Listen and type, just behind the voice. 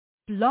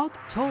Blog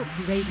Talk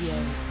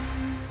Radio.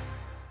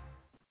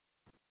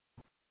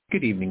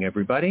 Good evening,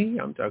 everybody.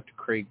 I'm Dr.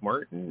 Craig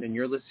Martin, and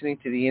you're listening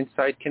to The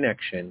Inside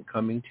Connection,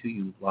 coming to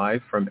you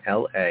live from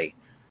L.A.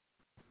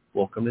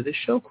 Welcome to the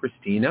show,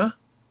 Christina.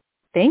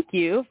 Thank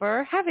you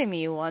for having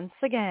me once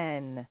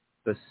again.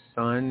 The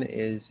sun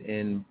is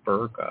in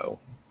Virgo.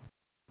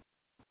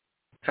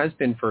 Has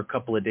been for a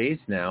couple of days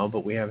now,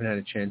 but we haven't had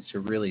a chance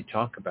to really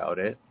talk about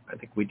it. I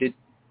think we did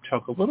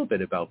talk a little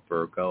bit about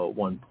Virgo at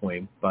one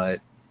point, but,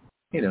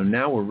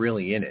 now we're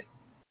really in it.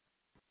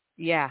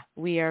 Yeah,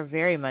 we are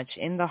very much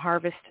in the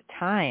harvest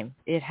time.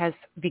 It has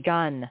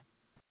begun.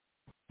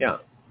 Yeah.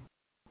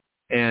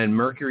 And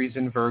Mercury's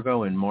in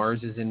Virgo and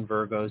Mars is in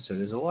Virgo, so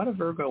there's a lot of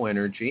Virgo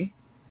energy.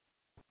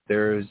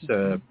 There's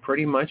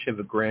pretty much of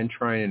a grand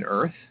trine in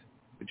Earth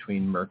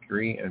between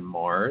Mercury and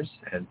Mars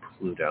and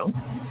Pluto.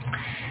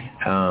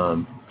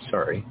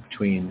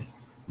 Between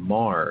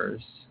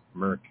Mars,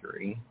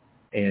 Mercury,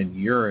 and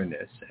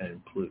Uranus and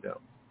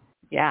Pluto.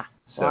 Yeah,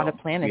 a lot of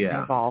planets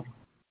involved.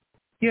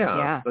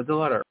 Yeah, that's a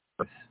lot of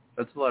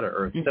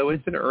Earth. Mm-hmm. So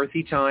it's an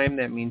earthy time.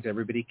 That means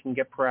everybody can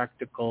get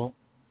practical,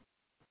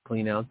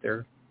 clean out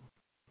their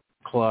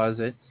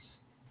closets,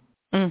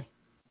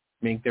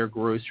 make their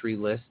grocery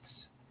lists.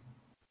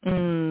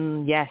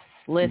 Yes,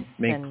 lists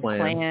make and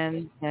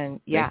plans and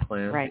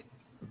plans. Right.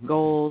 Mm-hmm.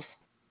 Goals.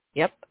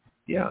 Yep.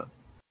 Yeah. A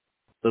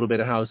little bit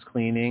of house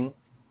cleaning,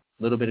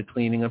 a little bit of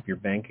cleaning up your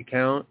bank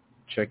account,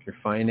 check your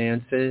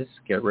finances,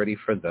 get ready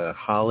for the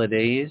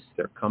holidays.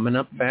 They're coming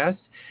up fast.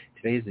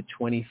 Today is the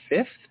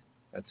 25th.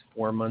 That's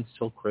 4 months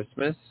till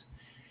Christmas.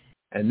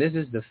 And this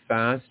is the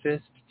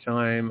fastest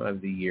time of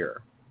the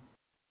year.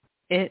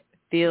 It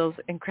feels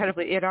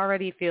incredibly, it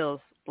already feels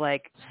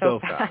like so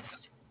fast.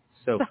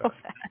 So fast.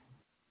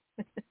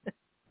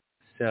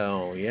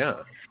 So, yeah.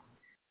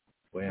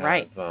 We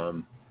have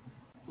a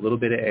little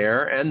bit of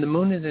air. And the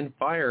moon is in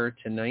fire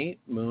tonight.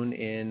 Moon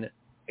in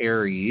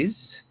Aries.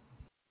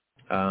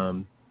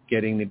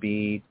 Getting to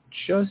be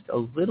just a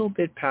little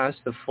bit past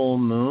the full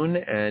moon.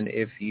 And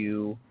if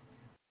you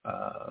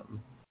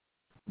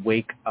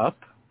wake up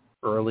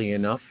early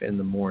enough in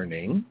the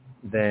morning,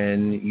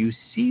 then you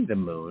see the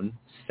moon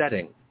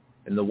setting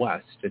in the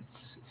west. It's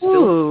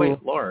still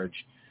quite large.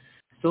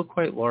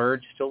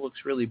 Still looks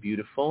really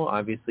beautiful.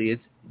 Obviously,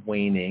 it's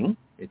waning.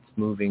 It's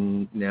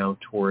moving now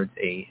towards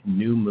a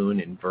new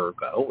moon in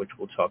Virgo, which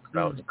we'll talk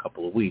about in a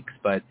couple of weeks.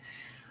 But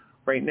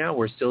right now,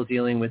 we're still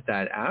dealing with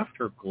that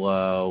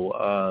afterglow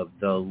of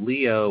the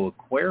Leo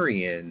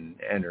Aquarian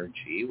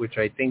energy, which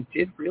I think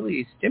did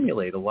really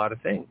stimulate a lot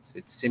of things.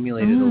 It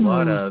stimulated a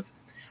lot of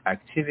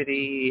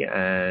activity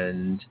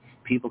and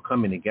people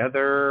coming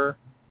together.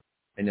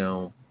 I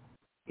know,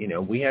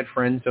 we had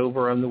friends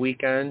over on the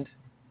weekend.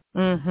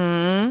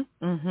 It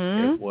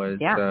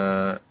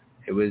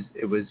was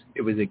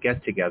it was a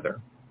get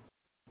together.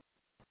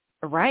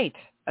 Right,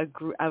 a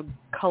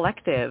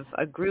collective,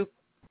 a group,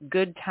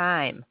 good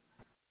time.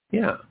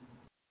 Yeah,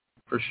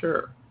 for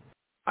sure.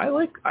 I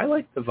like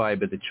the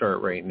vibe of the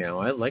chart right now.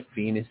 I like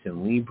Venus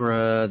in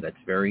Libra. That's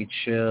very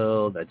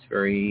chill. That's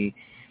very,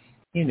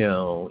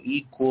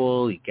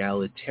 equal,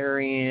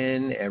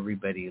 egalitarian.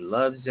 Everybody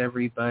loves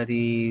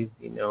everybody.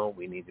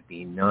 We need to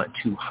be not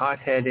too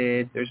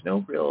hot-headed. There's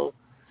no real.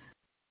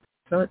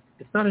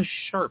 It's not a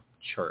sharp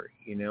chart.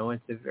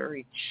 It's a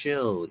very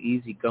chill,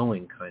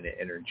 easygoing kind of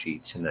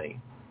energy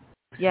tonight.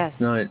 Yes.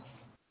 It's not.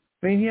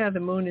 The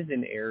moon is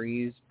in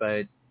Aries,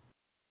 but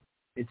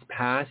it's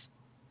past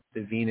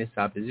the Venus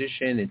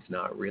opposition. It's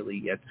not really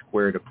yet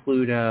square to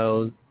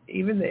Pluto.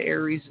 Even the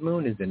Aries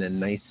moon is in a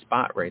nice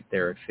spot right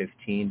there at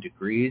 15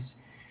 degrees.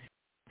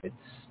 It's,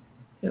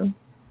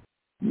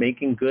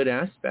 making good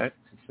aspects.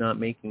 It's not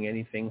making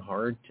anything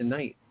hard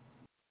tonight.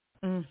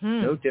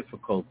 No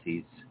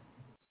difficulties.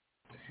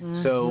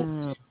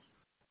 So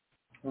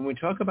when we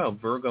talk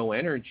about Virgo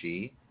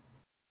energy,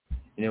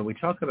 we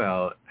talk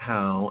about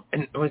how,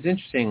 and it was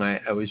interesting,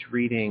 I was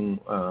reading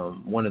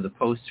one of the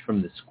posts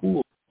from the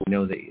school. I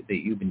know that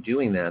you've been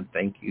doing that.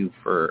 Thank you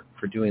for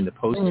doing the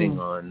posting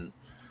on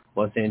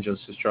Los Angeles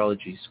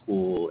Astrology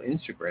School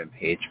Instagram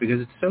page,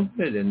 because it's so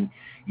good. And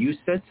you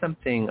said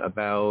something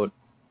about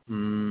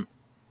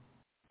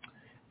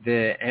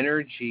the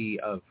energy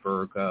of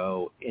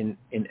Virgo in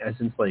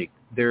essence, like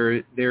there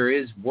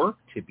is work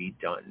to be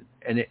done,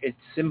 and it's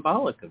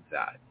symbolic of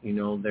that.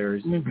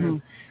 There's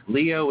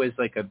Leo is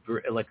like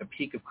a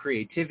peak of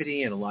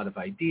creativity and a lot of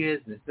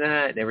ideas and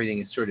that, and everything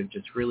is sort of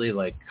just really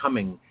like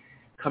coming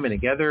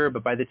together.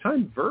 But by the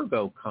time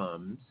Virgo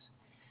comes,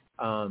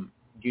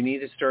 you need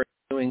to start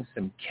doing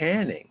some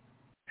canning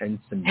and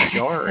some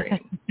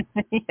jarring.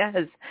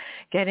 Yes,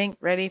 getting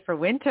ready for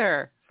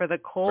winter, for the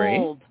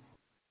cold. Right?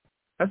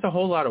 That's a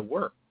whole lot of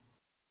work.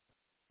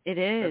 It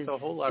is. That's a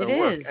whole lot of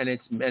work, and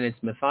it's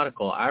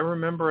methodical. I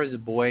remember as a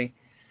boy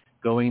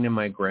going to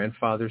my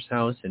grandfather's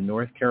house in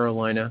North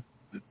Carolina.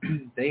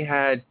 They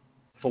had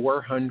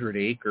 400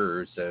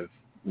 acres of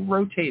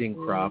rotating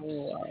crops,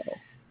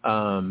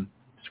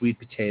 sweet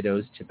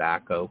potatoes,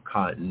 tobacco,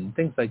 cotton,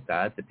 things like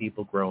that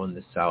people grow in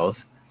the South.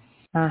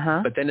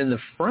 But then in the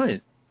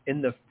front,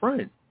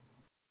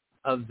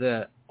 of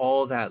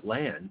all that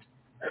land,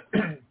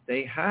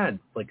 they had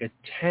like a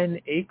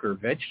 10-acre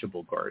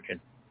vegetable garden.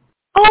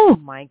 Oh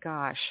my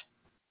gosh.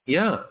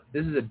 Yeah,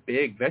 this is a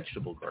big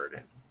vegetable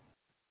garden.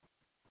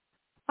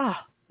 Oh,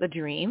 the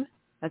dream.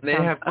 That They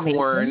sounds have amazing.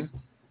 corn.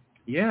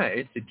 Yeah,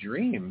 it's a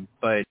dream.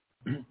 But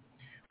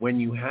when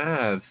you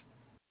have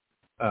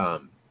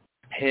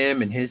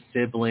him and his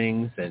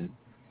siblings and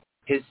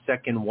his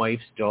second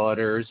wife's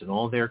daughters and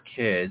all their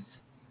kids,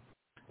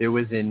 there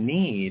was a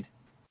need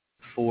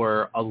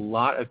for a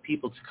lot of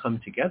people to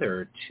come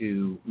together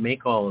to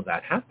make all of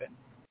that happen.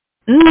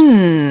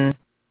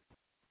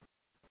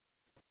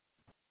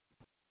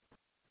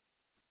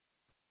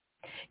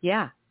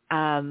 Yeah.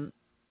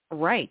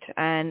 Right.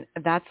 And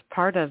that's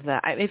part of the,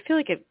 I feel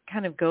like it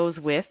kind of goes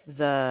with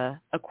the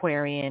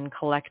Aquarian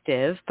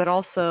collective, but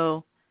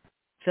also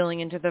filling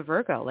into the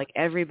Virgo, like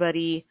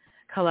everybody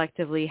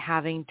collectively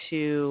having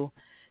to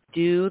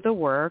do the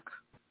work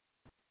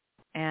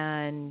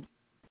and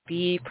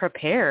be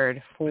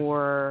prepared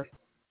for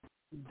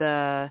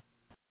the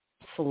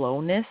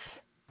slowness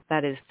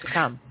that is to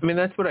come. I mean,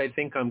 that's what I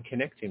think I'm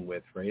connecting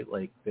with, right?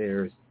 Like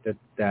there's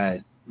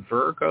that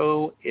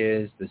Virgo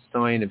is the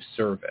sign of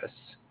service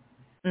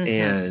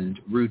and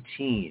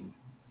routine.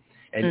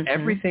 And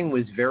everything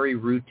was very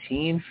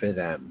routine for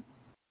them.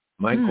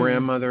 My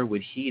grandmother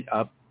would heat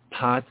up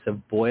pots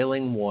of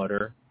boiling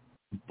water,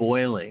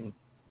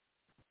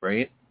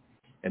 right?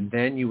 And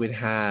then you would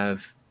have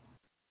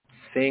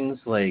things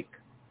like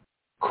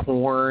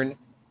corn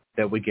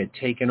that would get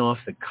taken off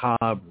the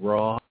cob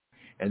raw,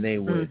 and they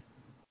would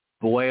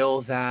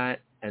boil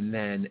that, and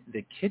then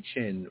the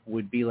kitchen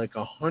would be like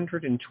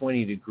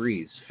 120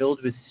 degrees,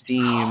 filled with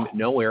steam,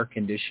 no air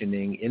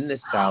conditioning in the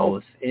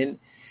south in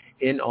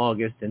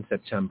August and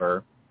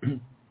September.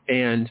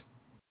 And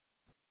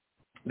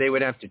they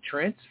would have to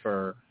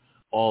transfer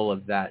all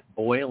of that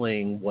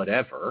boiling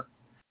whatever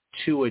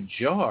to a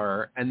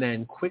jar and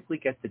then quickly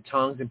get the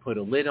tongs and put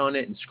a lid on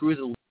it and screw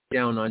the lid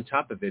down on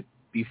top of it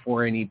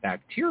before any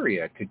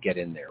bacteria could get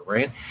in there,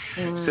 right?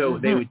 So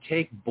they would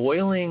take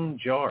boiling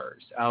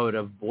jars out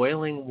of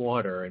boiling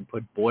water and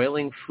put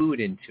boiling food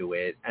into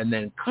it and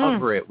then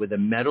cover it with a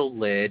metal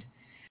lid.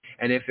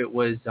 And if it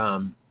was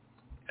some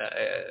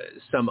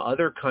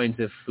other kinds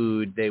of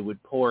food, they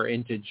would pour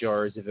into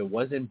jars. If it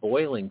wasn't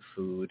boiling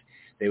food,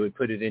 they would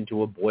put it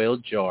into a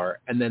boiled jar,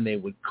 and then they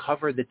would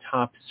cover the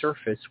top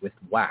surface with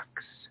wax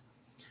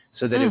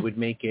so that it would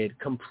make it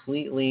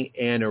completely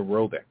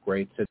anaerobic,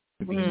 right? So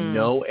there would be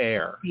no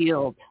air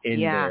in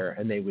there,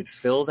 and they would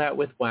fill that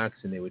with wax,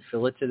 and they would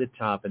fill it to the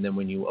top, and then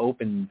when you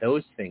open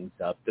those things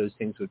up, those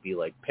things would be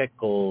like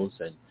pickles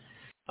and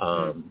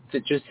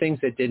just things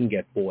that didn't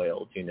get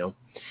boiled, you know.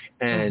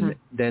 And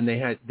then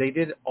they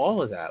did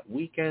all of that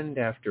weekend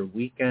after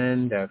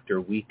weekend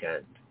after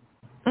weekend,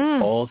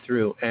 all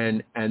through,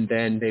 and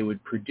then they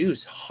would produce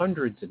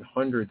hundreds and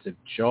hundreds of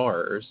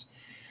jars,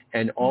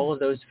 and all of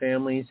those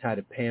families had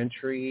a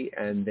pantry,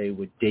 and they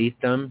would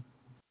date them,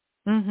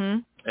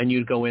 and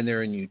you'd go in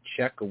there and you'd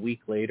check a week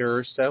later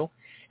or so,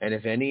 and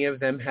if any of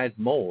them had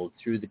mold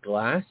through the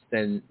glass,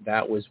 then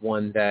that was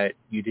one that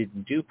you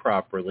didn't do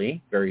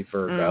properly, very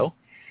Virgo,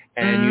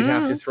 and you'd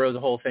have to throw the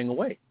whole thing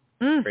away.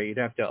 Right? You'd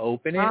have to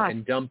open it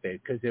and dump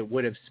it because it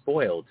would have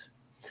spoiled.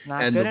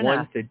 And the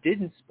ones that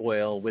didn't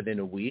spoil within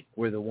a week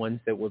were the ones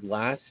that would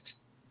last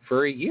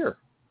for a year.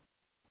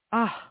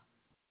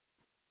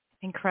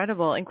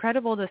 Incredible.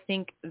 Incredible to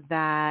think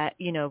that,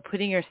 you know,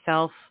 putting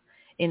yourself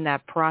in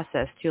that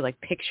process too, like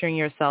picturing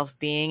yourself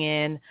being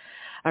in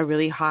a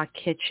really hot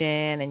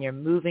kitchen and you're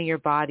moving your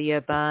body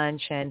a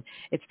bunch and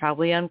it's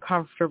probably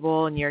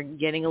uncomfortable and you're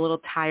getting a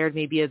little tired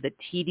maybe of the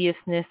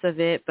tediousness of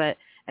it, but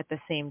at the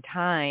same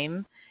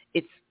time,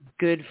 it's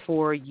good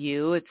for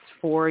you. It's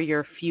for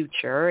your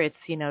future. It's,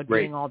 you know,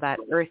 doing all that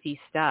earthy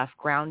stuff,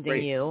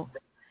 grounding you.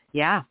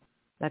 Yeah.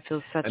 That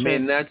feels such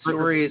that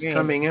story is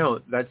coming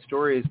out. That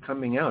story is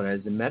coming out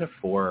as a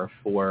metaphor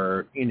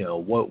for, you know,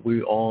 what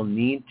we all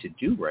need to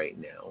do right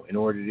now in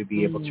order to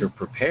be able to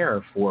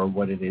prepare for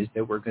what it is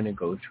that we're going to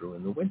go through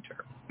in the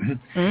winter.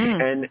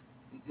 And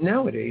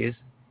nowadays,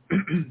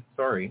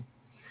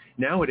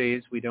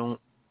 nowadays we don't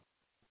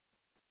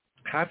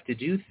have to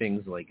do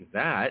things like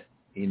that,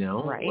 you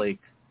know, like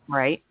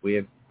we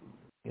have,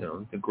 you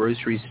know, the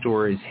grocery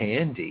store is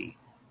handy.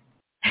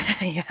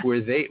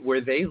 Where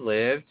they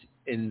lived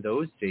in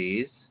those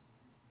days,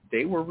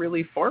 they were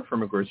really far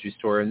from a grocery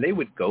store, and they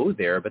would go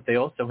there, but they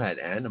also had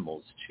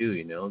animals too,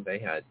 you know.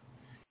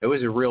 It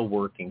was a real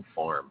working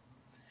farm.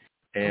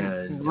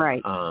 And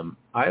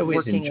I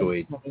always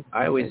enjoyed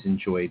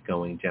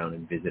going down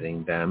and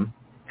visiting them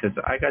because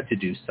I got to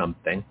do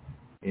something,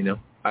 you know.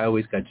 I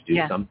always got to do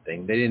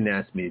something. They didn't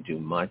ask me to do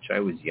much. I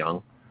was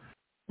young.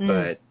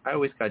 But I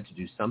always got to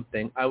do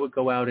something. I would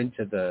go out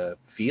into the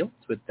fields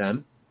with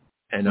them,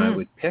 and I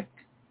would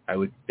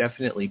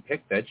definitely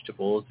pick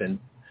vegetables and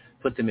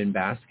put them in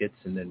baskets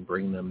and then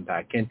bring them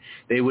back in.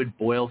 They would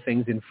boil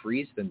things and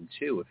freeze them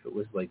too. If it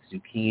was like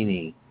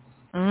zucchini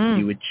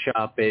You would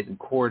chop it and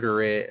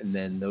quarter it, and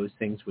then those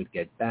things would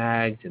get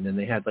bagged, and then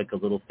they had like a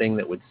little thing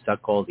that would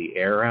suck all the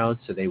air out,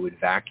 so they would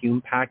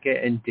vacuum pack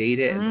it and date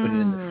it and put it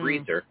in the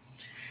freezer.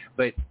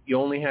 But you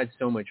only had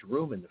so much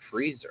room in the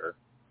freezer,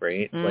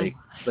 right? Like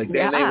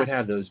then they would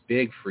have those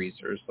big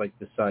freezers, like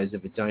the size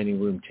of a dining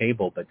room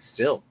table, but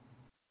still.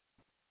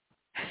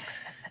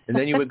 And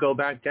then you would go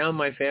back down.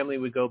 My family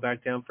would go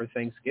back down for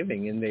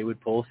Thanksgiving, and they would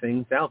pull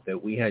things out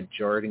that we had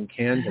jarred and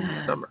canned in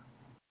the summer.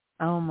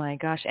 Oh my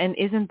gosh. And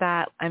isn't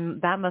that,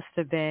 that must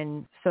have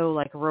been so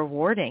like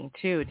rewarding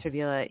too, to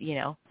be like,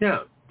 to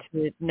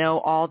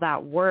know all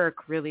that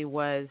work really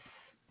was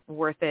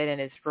worth it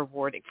and is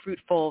rewarding,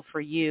 fruitful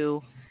for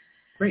you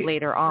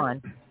later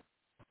on.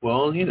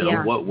 Well,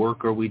 what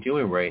work are we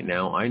doing right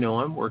now? I know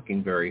I'm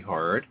working very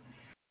hard.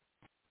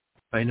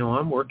 What I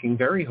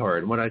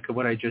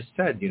just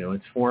said,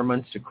 it's 4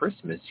 months to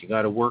Christmas. You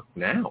got to work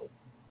now.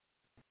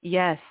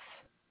 Yes.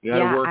 You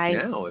got to work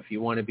now if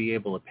you want to be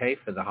able to pay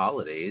for the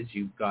holidays.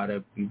 You've got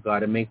to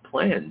make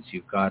plans.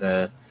 You've got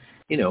to,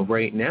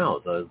 right now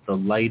the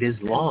light is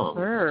long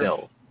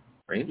still,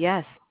 right?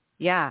 Yes,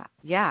 yeah.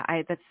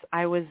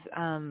 I was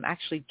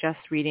actually just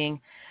reading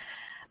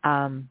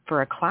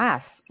for a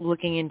class,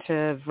 looking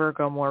into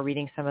Virgo more,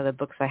 reading some of the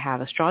books I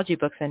have, astrology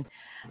books, and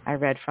I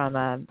read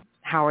from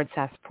Howard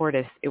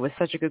Sass-Portis. It was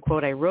such a good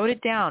quote. I wrote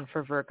it down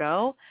for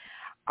Virgo.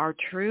 Our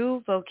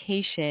true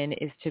vocation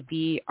is to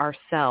be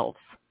ourselves.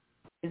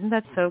 Isn't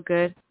that so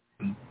good?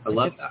 I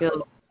love that.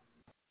 Feels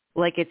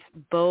like it's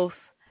both,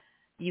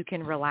 you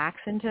can relax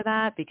into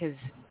that because,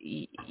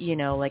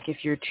 like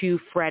if you're too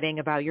fretting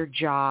about your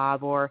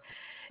job or,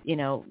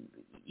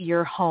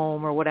 your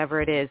home or whatever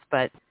it is,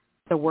 but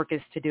the work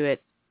is to do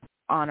it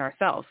on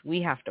ourselves.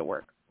 We have to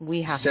work.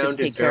 We have to take care of ourselves.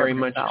 Sounded very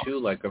much too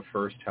like a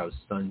first house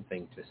sun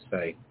thing to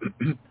say.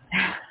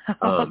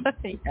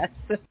 Yes.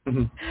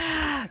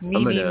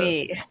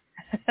 Me.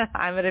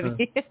 I'm going to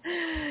be.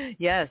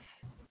 Yes.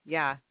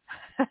 Yeah.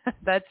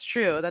 That's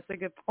true. That's a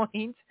good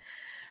point.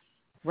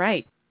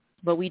 Right.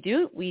 But we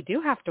do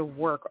have to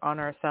work on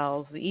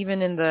ourselves,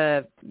 even in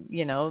the,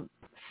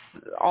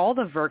 all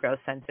the Virgo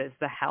senses,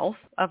 the health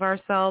of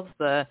ourselves,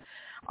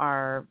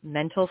 our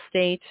mental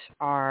state,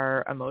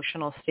 our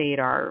emotional state,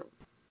 our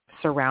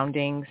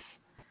surroundings.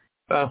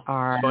 Oh,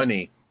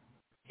 funny.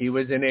 He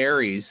was in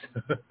Aries.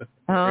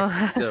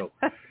 So,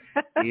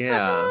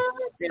 yeah.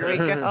 There we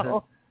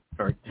go.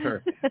 Our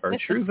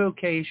true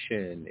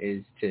vocation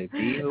is to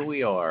be who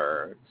we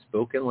are,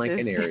 spoken like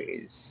an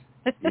Aries.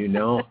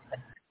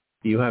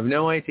 You have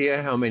no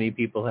idea how many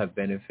people have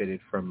benefited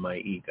from my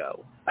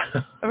ego.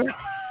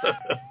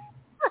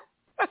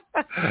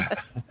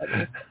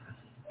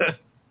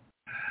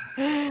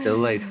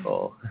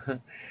 Delightful.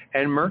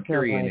 And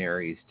Mercury in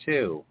Aries,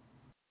 too.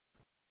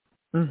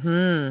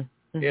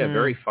 Yeah,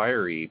 very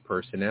fiery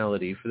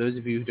personality. For those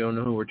of you who don't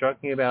know who we're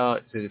talking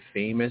about, it's a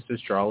famous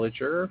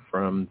astrologer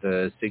from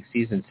the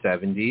 60s and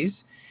 70s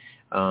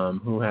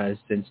who has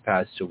since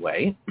passed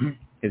away.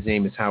 His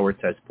name is Howard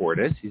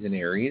Sass-Portis. He's in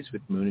Aries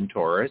with Moon in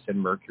Taurus and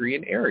Mercury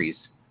in Aries.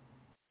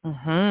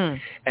 And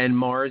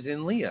Mars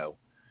in Leo.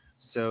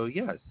 So,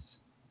 yes,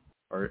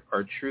 our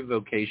true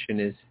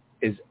vocation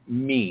is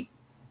me.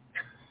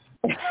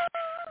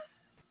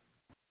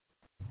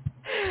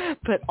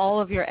 Put all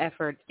of your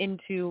effort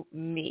into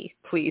me,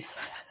 please.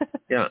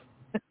 Yeah.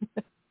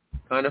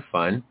 Kind of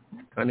fun.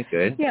 Kind of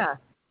good. Yeah.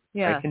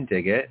 I can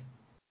dig it.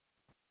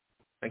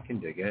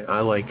 I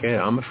like it.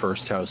 I'm a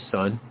first house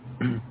sun.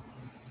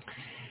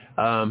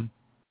 I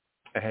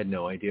had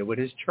no idea what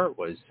his chart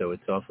was, so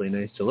it's awfully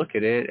nice to look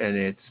at it, and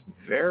it's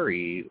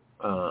very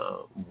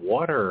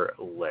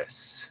waterless.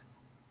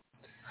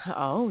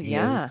 Oh,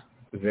 yeah.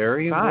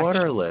 Very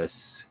waterless.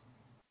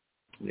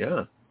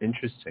 Yeah,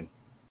 interesting.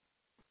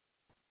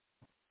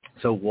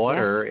 So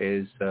water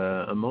is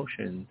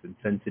emotions and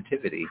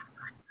sensitivity.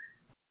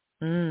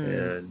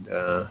 And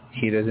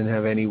he doesn't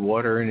have any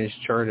water in his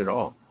chart at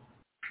all.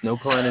 No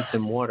planets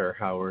in water,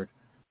 Howard.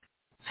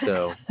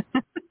 So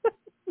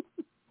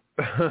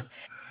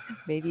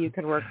maybe you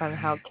could work on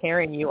how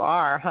caring you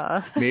are,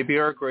 huh? Maybe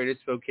our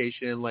greatest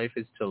vocation in life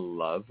is to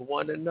love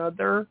one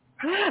another.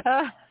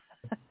 I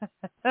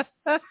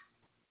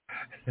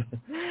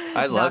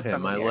love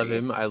him,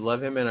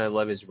 and I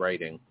love his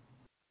writing.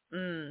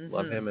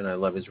 Love him, and I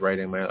love his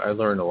writing. I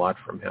learned a lot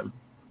from him.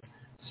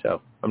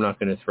 So I'm not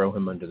going to throw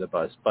him under the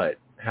bus, but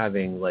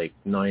having like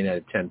 9 out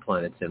of 10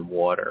 planets in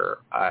water,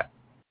 I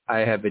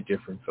have a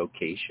different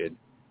vocation.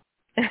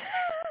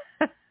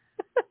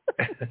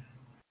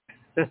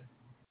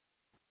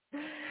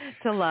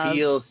 To love.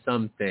 Feel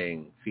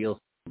something,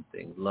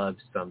 love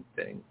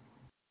something,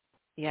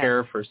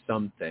 care for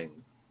something.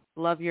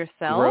 Love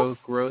yourself?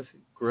 Growth,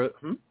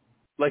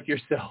 like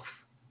yourself.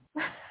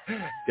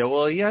 Yeah,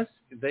 well, yes,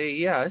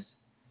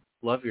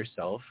 love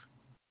yourself.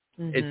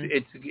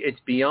 It's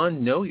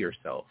beyond know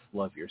yourself,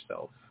 love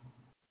yourself.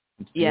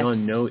 It's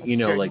beyond know,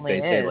 like they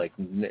say, like,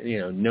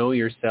 know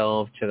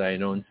yourself, to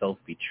thine own self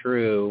be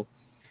true,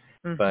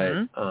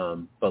 but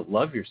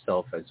love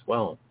yourself as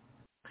well.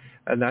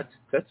 And that's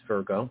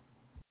Virgo.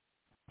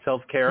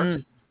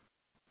 Self-care.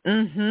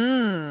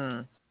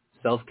 Mm-hmm.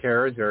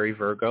 Self-care is very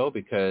Virgo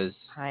because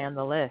High on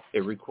the list.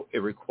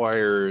 it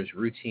requires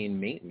routine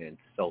maintenance,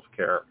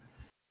 self-care.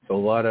 So a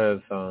lot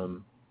of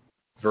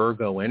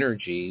Virgo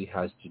energy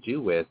has to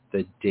do with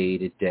the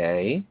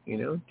day-to-day.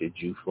 Did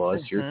you floss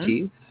your Mm-hmm.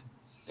 teeth?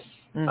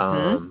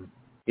 Mm-hmm.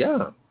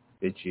 Yeah.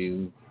 Did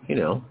you,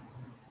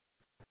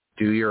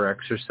 do your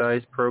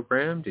exercise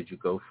program? Did you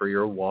go for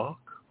your walk?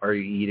 Are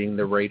you eating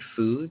the right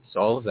foods?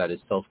 All of that is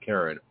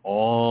self-care, and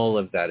all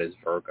of that is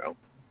Virgo.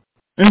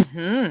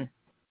 Mm-hmm.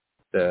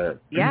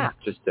 Yeah.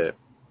 Just the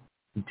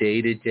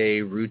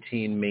day-to-day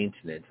routine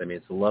maintenance. I mean,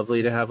 it's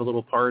lovely to have a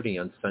little party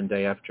on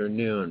Sunday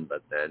afternoon,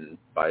 but then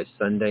by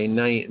Sunday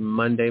night and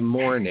Monday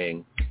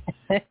morning,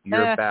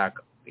 you're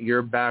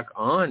back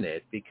on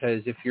it,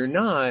 because if you're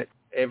not,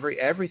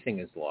 everything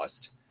is lost,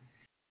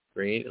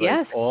 right?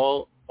 Yes.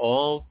 Like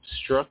all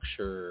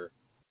structure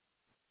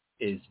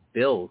is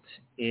built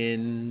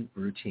in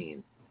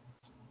routine.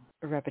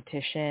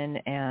 Repetition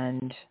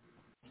and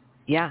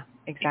yeah,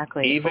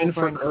 exactly. Even Over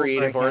for and over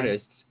creative again.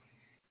 artists,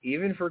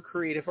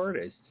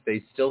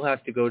 they still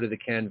have to go to the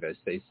canvas.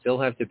 They still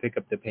have to pick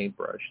up the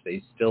paintbrush.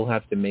 They still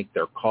have to make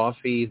their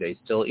coffee. They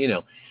still,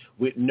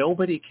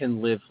 nobody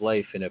can live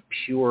life in a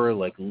pure,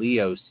 like,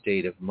 Leo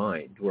state of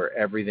mind where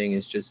everything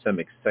is just some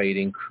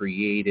exciting,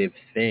 creative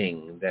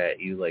thing that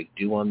you, like,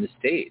 do on the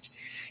stage.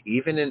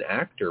 Even an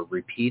actor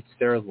repeats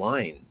their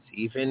lines.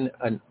 Even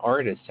an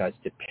artist has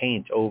to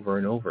paint over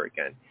and over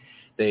again.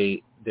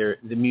 They're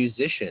the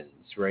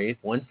musicians, right?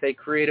 Once they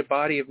create a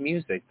body of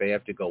music, they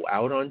have to go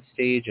out on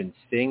stage and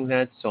sing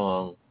that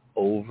song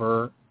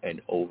over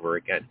and over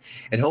again.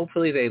 And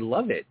hopefully they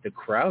love it. The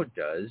crowd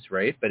does,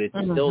 right? But it's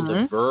still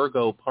the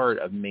Virgo part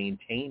of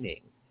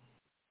maintaining.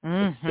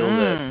 It's still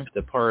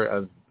the part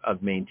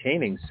of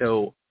maintaining.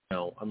 So,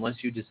 unless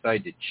you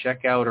decide to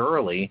check out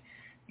early,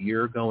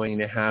 you're going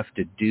to have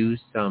to do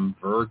some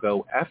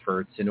Virgo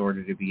efforts in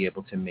order to be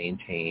able to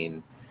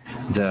maintain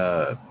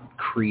the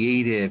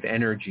creative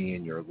energy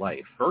in your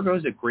life. Virgo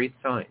is a great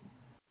sign.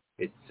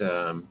 It's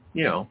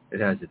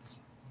it has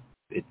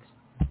its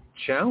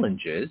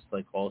challenges,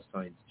 like all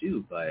signs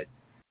do, but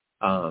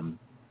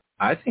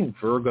I think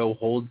Virgo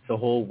holds the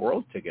whole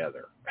world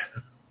together.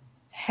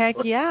 Heck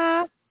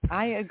yeah,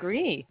 I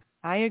agree.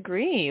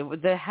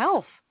 The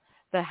health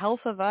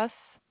of us,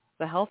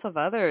 the health of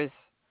others,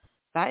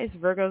 that is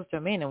Virgo's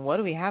domain. And what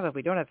do we have if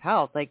we don't have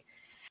health? Like,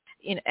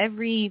 in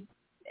every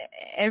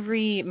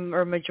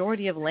or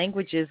majority of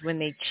languages, when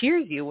they cheer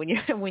you, when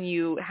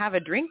you have a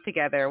drink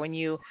together, when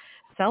you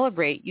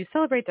celebrate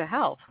to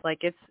health.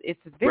 Like, it's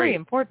very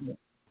important.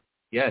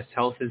 Yes,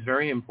 health is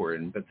very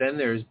important, but then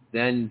there's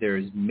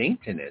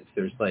maintenance.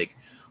 There's, like,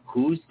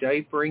 who's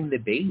diapering the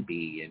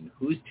baby, and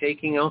who's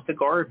taking out the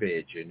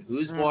garbage, and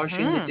who's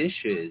washing the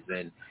dishes,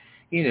 and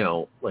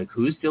like,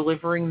 who's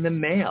delivering the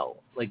mail.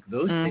 Like,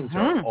 those things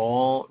are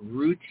all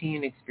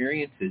routine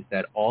experiences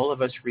that all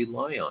of us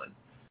rely on.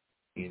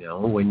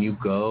 When you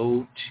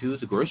go to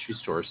the grocery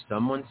store,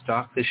 someone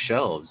stocked the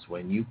shelves.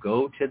 When you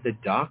go to the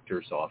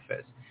doctor's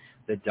office,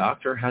 the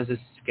doctor has a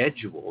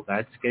schedule.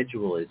 That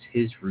schedule is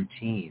his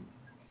routine.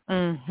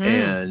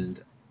 And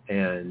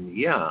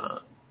yeah,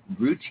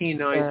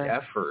 routinized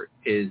effort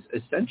is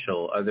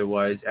essential.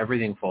 Otherwise,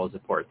 everything falls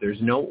apart.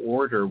 There's no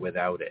order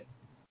without it.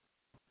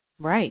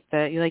 Right.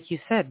 Like you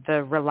said,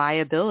 the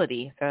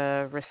reliability,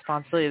 the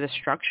responsibility, the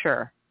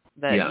structure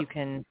that you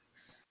can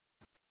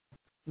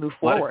move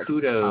forward.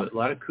 A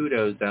lot of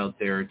kudos out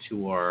there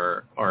to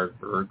our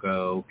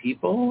Virgo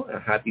people. A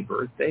happy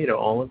birthday to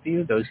all of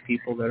you, those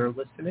people that are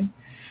listening.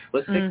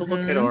 Let's take a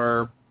look at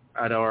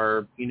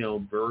our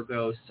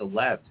Virgo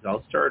celebs.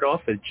 I'll start off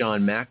with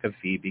John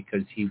McAfee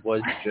because he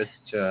was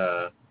just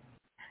arrested.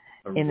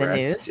 In the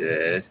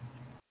news.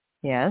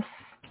 Yes.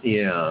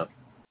 Yeah,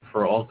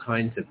 for all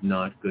kinds of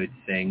not good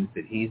things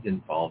that he's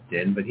involved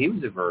in, but he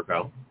was a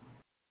Virgo.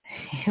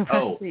 He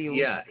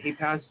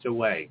passed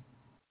away.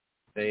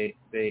 Did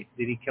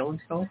he kill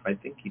himself? I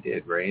think he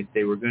did, right?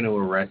 They were going to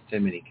arrest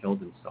him and he killed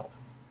himself.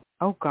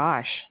 Oh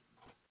gosh.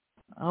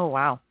 Oh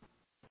wow.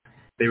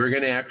 They were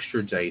going to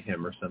extradite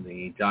him or something.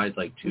 He died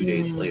like 2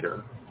 days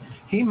later.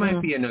 He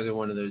might be another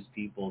one of those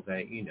people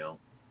that,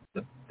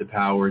 the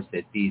powers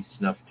that be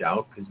snuffed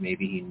out because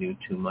maybe he knew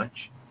too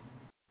much.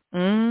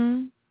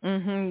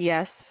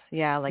 Yes.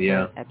 Yeah, like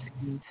an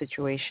Epstein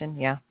situation.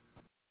 Yeah.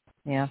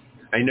 Yeah.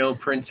 I know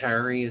Prince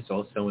Harry is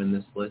also in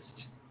this list.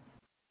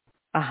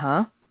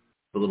 Uh-huh.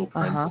 The Little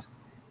Prince. Uh-huh.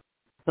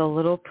 The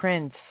Little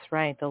Prince,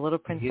 right. The Little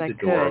Prince He's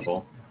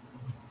adorable.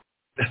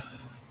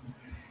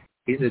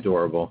 He's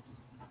adorable.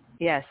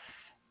 Yes.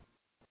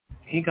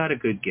 He got a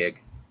good gig.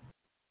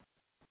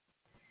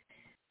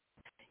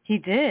 He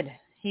did.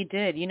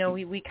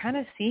 We kind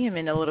of see him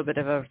in a little bit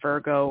of a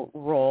Virgo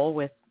role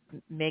with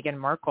Meghan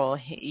Markle,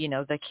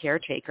 the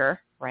caretaker,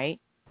 right?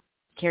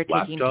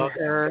 Caretaking to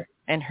her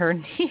and her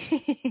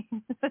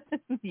needs.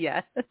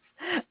 Yes.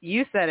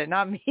 You said it,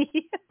 not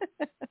me.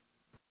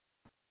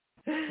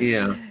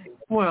 Yeah.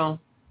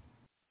 Well,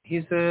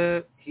 he's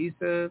a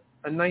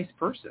nice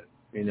person,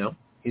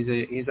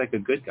 He's like a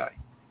good guy.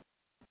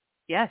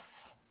 Yes.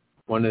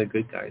 One of the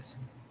good guys.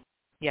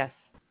 Yes.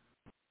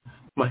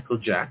 Michael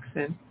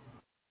Jackson.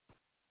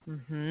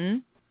 Mm-hmm.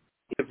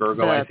 Yeah,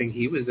 Virgo. I think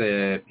he was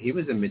a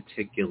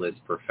meticulous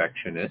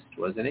perfectionist,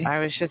 wasn't he? I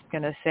was just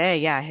gonna say,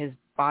 yeah, his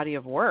body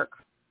of work,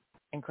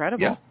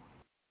 incredible.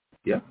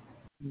 Yeah.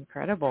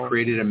 Incredible.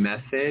 Created a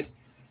method.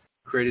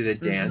 Created a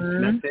dance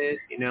method.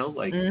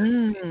 Like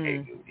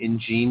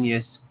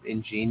ingenious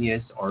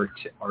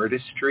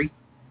artistry.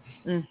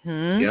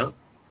 Mm-hmm. Yeah.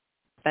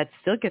 That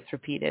still gets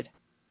repeated.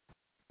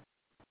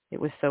 It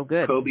was so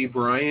good. Kobe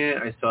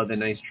Bryant, I saw the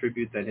nice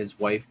tribute that his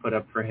wife put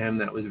up for him.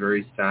 That was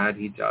very sad.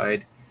 He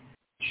died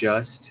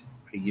just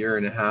a year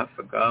and a half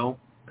ago.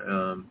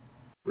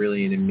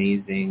 Really an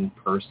amazing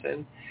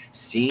person.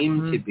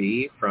 Seemed to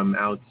be, from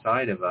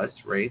outside of us,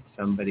 right,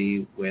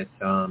 somebody with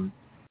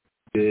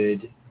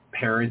good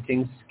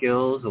parenting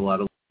skills, a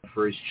lot of love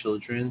for his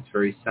children. It's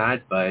very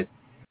sad, but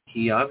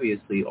he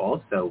obviously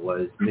also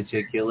was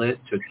meticulous,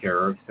 took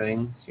care of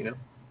things,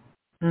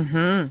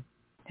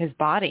 His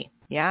body,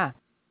 yeah.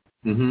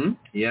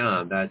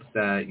 Yeah, that's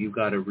you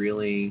got to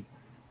really,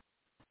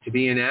 to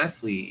be an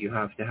athlete, you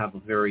have to have a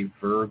very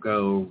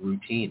Virgo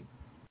routine.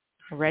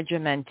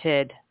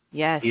 Regimented,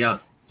 yes. Yeah,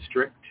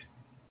 strict,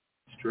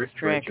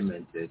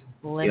 regimented.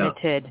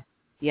 Limited,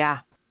 yeah.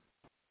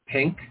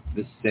 Pink,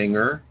 the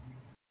singer,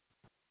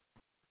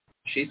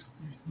 she's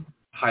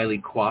highly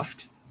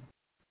coiffed.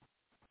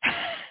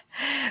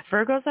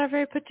 Virgos are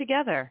very put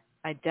together.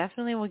 I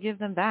definitely will give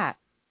them that.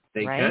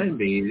 They can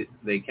be.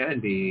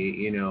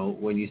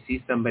 When you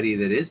see somebody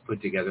that is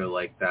put together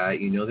like that,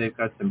 they've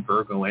got some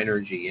Virgo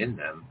energy in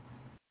them.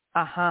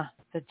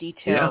 The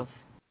details.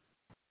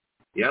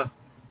 Yeah.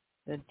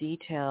 The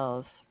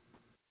details.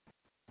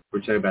 We're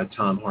talking about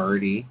Tom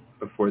Hardy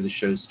before the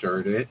show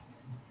started.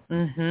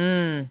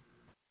 I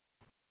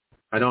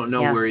don't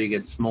know where you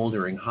get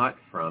smoldering hot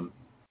from,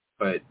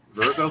 but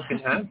Virgo can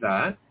have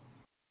that.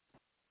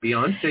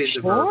 Beyonce's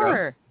a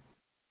Virgo.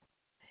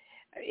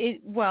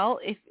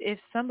 If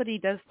somebody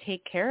does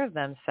take care of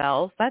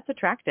themselves, that's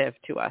attractive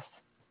to us.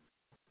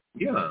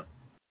 Yeah.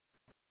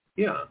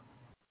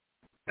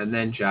 And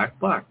then Jack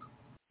Black,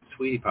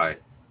 Sweetie Pie.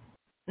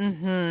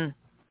 A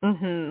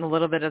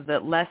little bit of the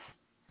less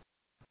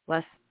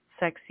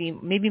sexy,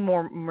 maybe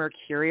more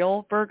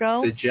mercurial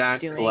Virgo. The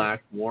Jack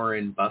Black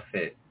Warren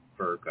Buffett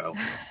Virgo.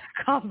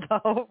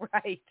 Combo,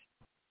 right.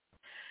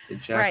 The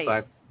Jack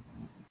Black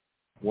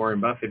Warren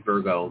Buffett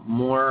Virgo.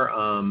 More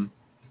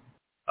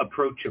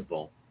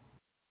approachable.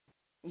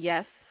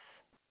 Yes.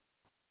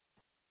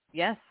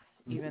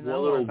 Even though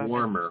a little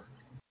warmer.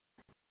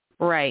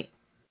 Right.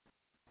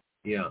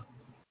 Yeah.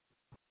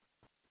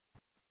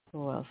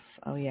 Who else?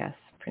 Oh, yes.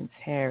 Prince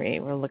Harry.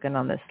 We're looking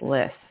on this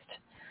list.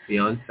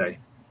 Beyonce.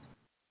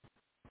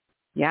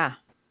 Yeah.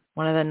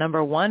 One of the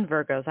number one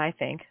Virgos, I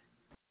think.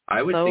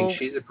 I would think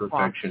she's a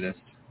perfectionist.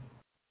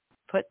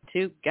 Put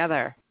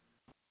together.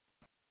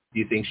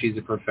 You think she's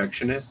a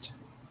perfectionist?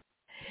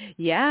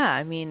 Yeah.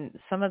 I mean,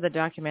 some of the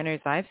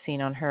documentaries I've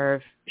seen on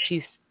her,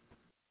 she's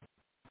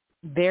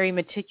very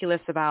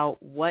meticulous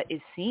about what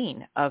is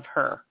seen of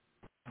her.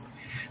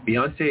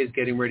 Beyonce is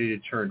getting ready to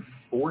turn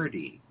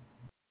 40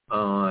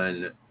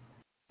 on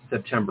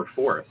September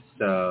 4th.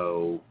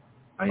 So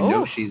I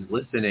know she's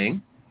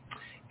listening,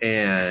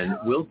 and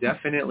we'll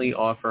definitely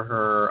offer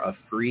her a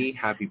free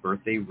happy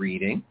birthday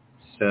reading.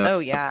 So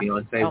if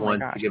Beyonce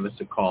wants to give us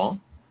a call,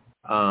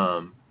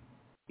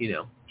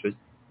 just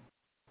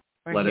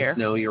let us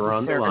know you're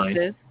on the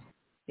line.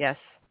 Yes.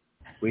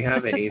 We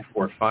have an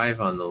 845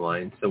 on the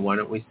line, so why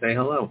don't we say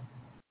hello?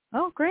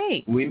 Oh,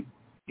 great.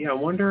 I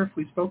wonder if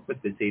we spoke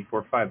with this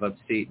 845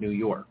 upstate New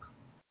York.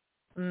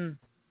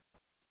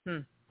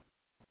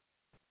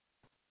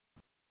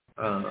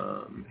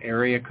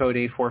 Area code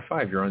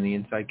 845. You're on the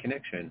Inside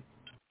Connection.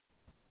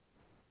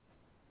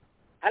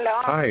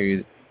 Hello.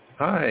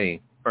 Hi.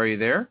 Are you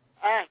there?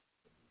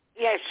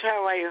 Yes.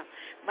 How are you?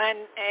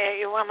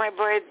 You want my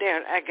birthday?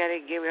 I gotta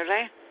give you,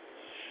 right?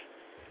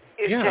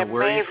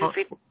 Where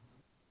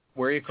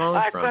are you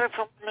calling from?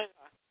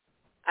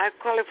 I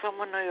call it from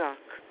New York.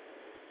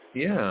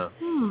 Yeah.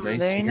 Nice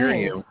to hear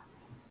you.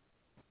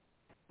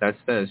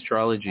 That's the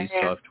astrology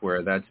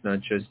software. That's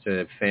not just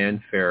a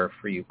fanfare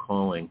for you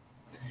calling.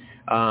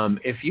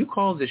 If you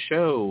called the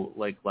show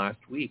like last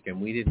week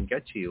and we didn't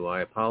get to you,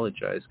 I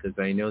apologize because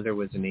I know there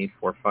was an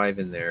 845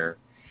 in there.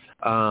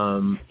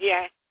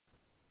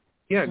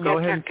 Yeah, go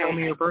ahead and tell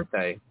me your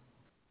birthday.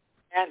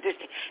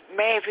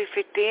 May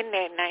 15,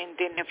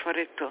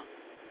 1942.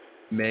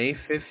 May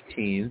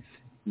 15th,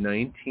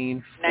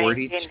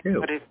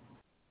 1942.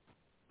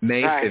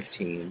 May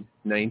 15,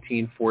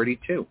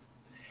 1942.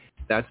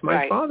 That's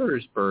my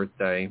father's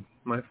birthday.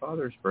 Oh,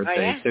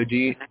 yeah? So do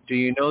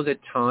you know the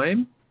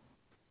time?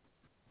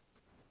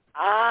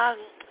 I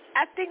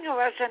think it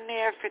was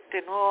near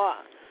 15 or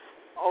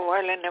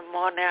early in the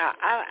morning.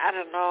 I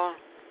don't know.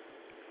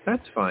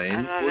 That's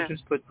fine. We'll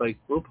just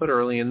we'll put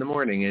early in the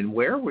morning. And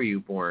where were you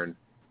born?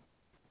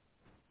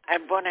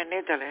 I'm born in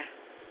Italy.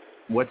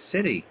 What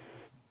city?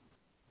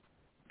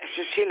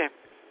 Sicily.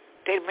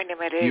 Termini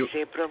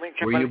Merese,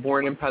 provincia. Were you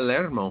born in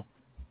Palermo?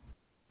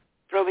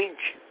 Provincia.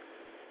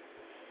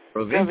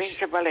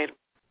 Provincia Palermo.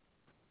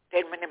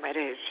 Termine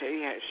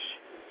Marese, yes.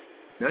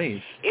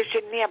 Nice. It's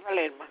near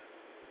Palermo.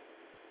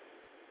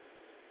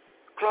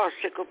 Close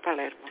to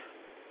Palermo.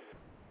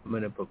 I'm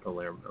going to put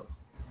Palermo.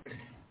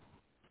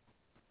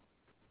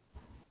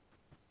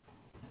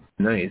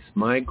 Nice.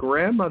 My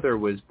grandmother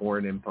was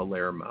born in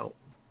Palermo.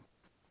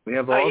 We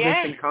have all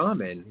this in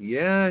common.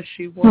 Yeah,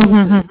 she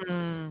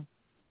was.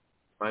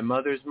 My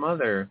mother's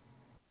mother.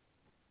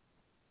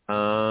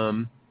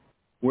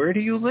 Where do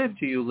you live?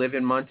 Do you live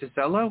in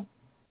Monticello?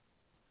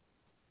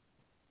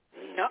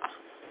 No.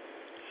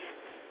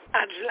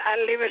 I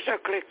live in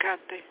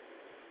Sacramento.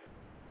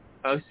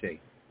 Oh, see.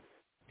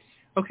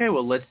 Okay,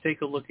 well, let's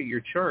take a look at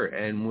your chart,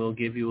 and we'll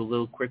give you a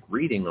little quick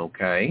reading,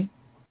 okay?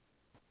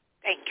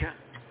 Thank you.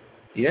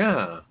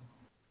 Yeah.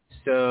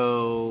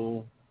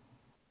 So,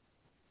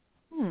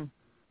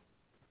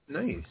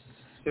 nice.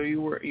 So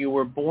you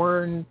were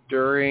born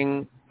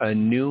during a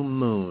new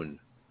moon.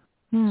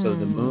 So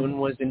the moon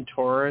was in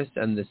Taurus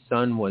and the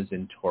sun was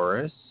in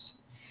Taurus.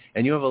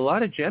 And you have a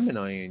lot of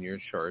Gemini in your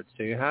chart,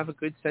 so you have a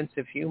good sense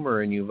of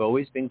humor and you've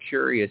always been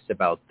curious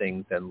about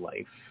things in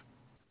life.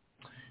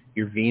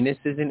 Your Venus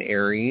is in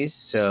Aries,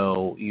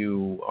 so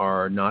you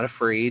are not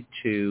afraid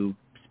to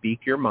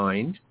speak your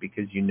mind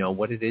because you know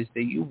what it is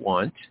that you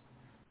want.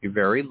 You're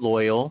very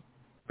loyal,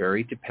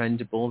 very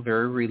dependable,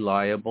 very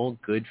reliable,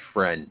 good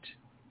friend.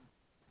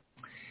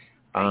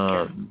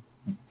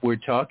 We're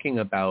talking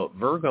about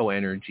Virgo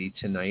energy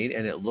tonight,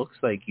 and it looks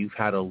like you've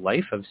had a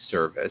life of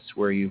service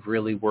where you've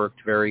really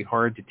worked very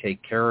hard to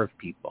take care of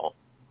people.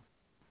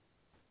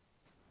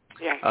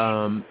 Yes.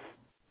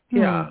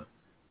 Yeah.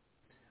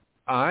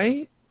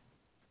 I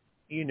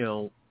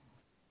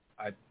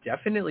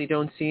definitely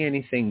don't see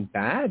anything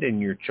bad in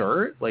your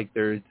chart. Like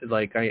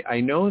I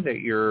know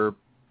that you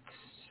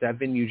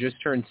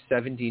just turned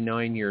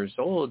 79 years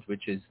old,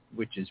 which is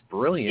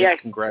brilliant. Yes.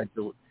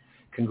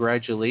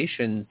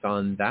 Congratulations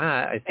on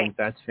that. I think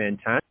that's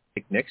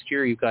fantastic. Next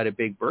year you've got a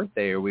big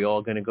birthday. Are we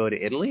all going to go to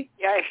Italy?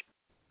 Yes.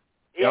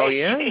 Oh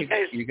yeah,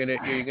 yes. You're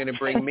gonna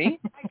bring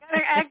me?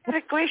 I got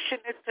a question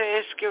to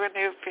ask you when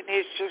you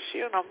finish. If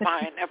you don't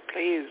mind,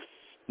 please.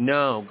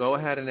 No, go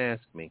ahead and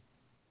ask me.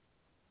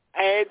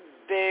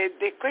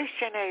 The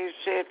question is,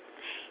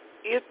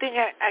 you think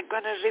I'm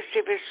going to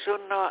receive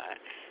soon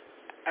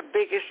a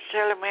big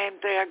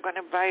settlement? I'm going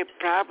to buy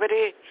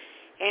property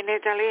in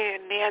Italy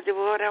near the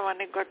border when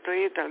I go to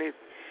Italy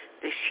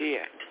this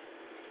year.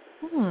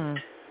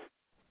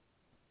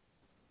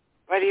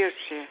 What do you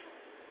say?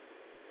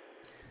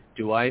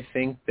 Do I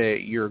think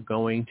that you're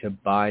going to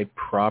buy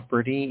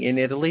property in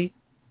Italy?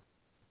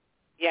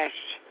 Yes.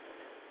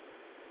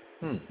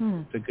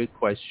 It's a good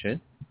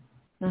question.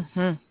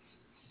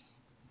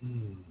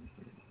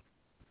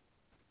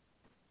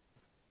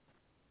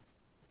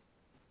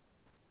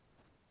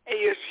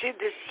 You see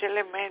this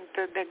element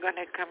they're going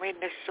to come in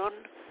soon?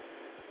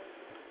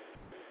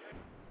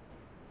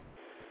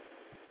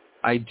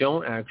 I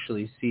don't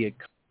actually see it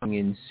coming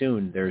in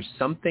soon. There's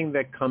something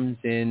that comes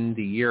in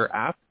the year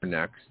after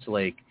next,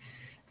 like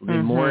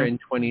more in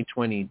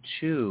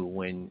 2022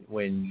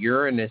 when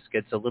Uranus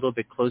gets a little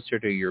bit closer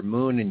to your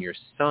moon and your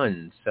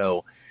sun.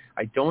 So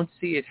I don't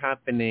see it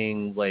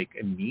happening like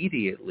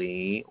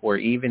immediately or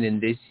even in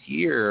this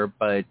year,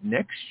 but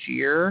next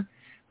year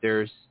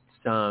there's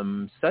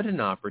some sudden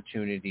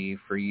opportunity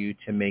for you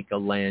to make a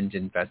land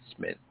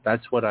investment.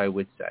 That's what I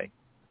would say.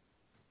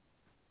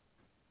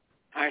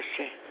 I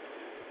see.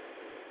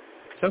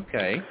 It's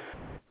okay.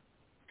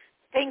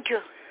 Thank you.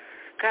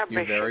 God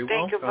You're bless very you.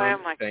 welcome. Thank you very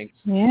much. Thanks.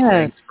 Yes.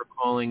 Thanks for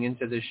calling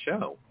into the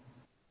show.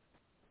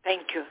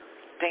 Thank you.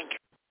 Thank you.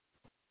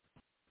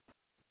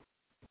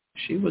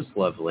 She was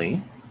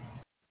lovely.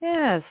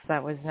 Yes,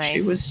 that was nice.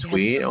 She was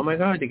sweet. Oh my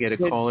God, to get a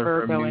caller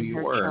Virgo from in New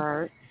her York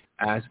chart.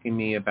 asking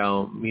me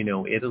about,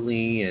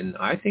 Italy, and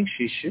I think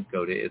she should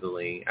go to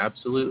Italy.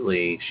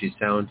 Absolutely. She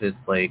sounded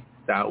like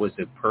that was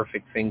a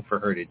perfect thing for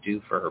her to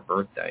do for her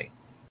birthday.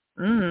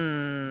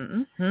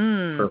 For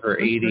her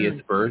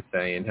 80th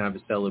birthday and have a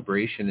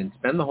celebration and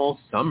spend the whole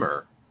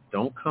summer.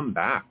 Don't come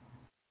back.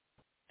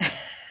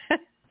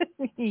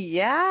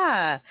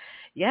 Yeah.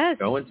 Yes.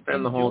 Go and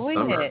spend the whole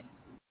Enjoy summer. it.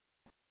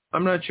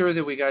 I'm not sure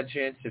that we got a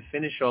chance to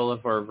finish all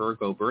of our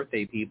Virgo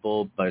birthday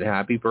people, but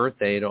happy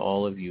birthday to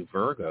all of you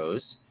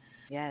Virgos.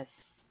 Yes.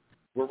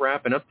 We're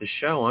wrapping up the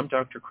show. I'm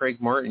Dr. Craig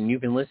Martin.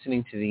 You've been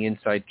listening to The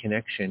Inside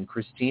Connection.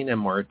 Christina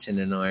Martin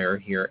and I are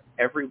here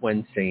every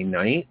Wednesday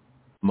night,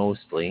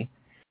 mostly,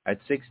 at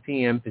 6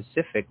 p.m.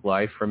 Pacific,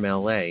 live from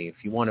L.A.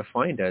 If you want to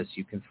find us,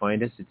 you can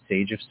find us at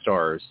Sage of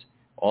Stars,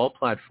 all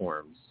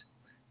platforms.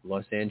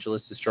 Los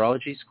Angeles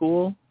Astrology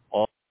School,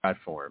 all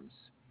platforms.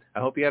 I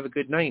hope you have a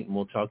good night, and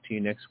we'll talk to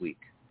you next week.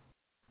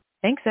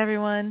 Thanks,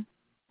 everyone.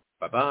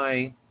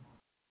 Bye-bye.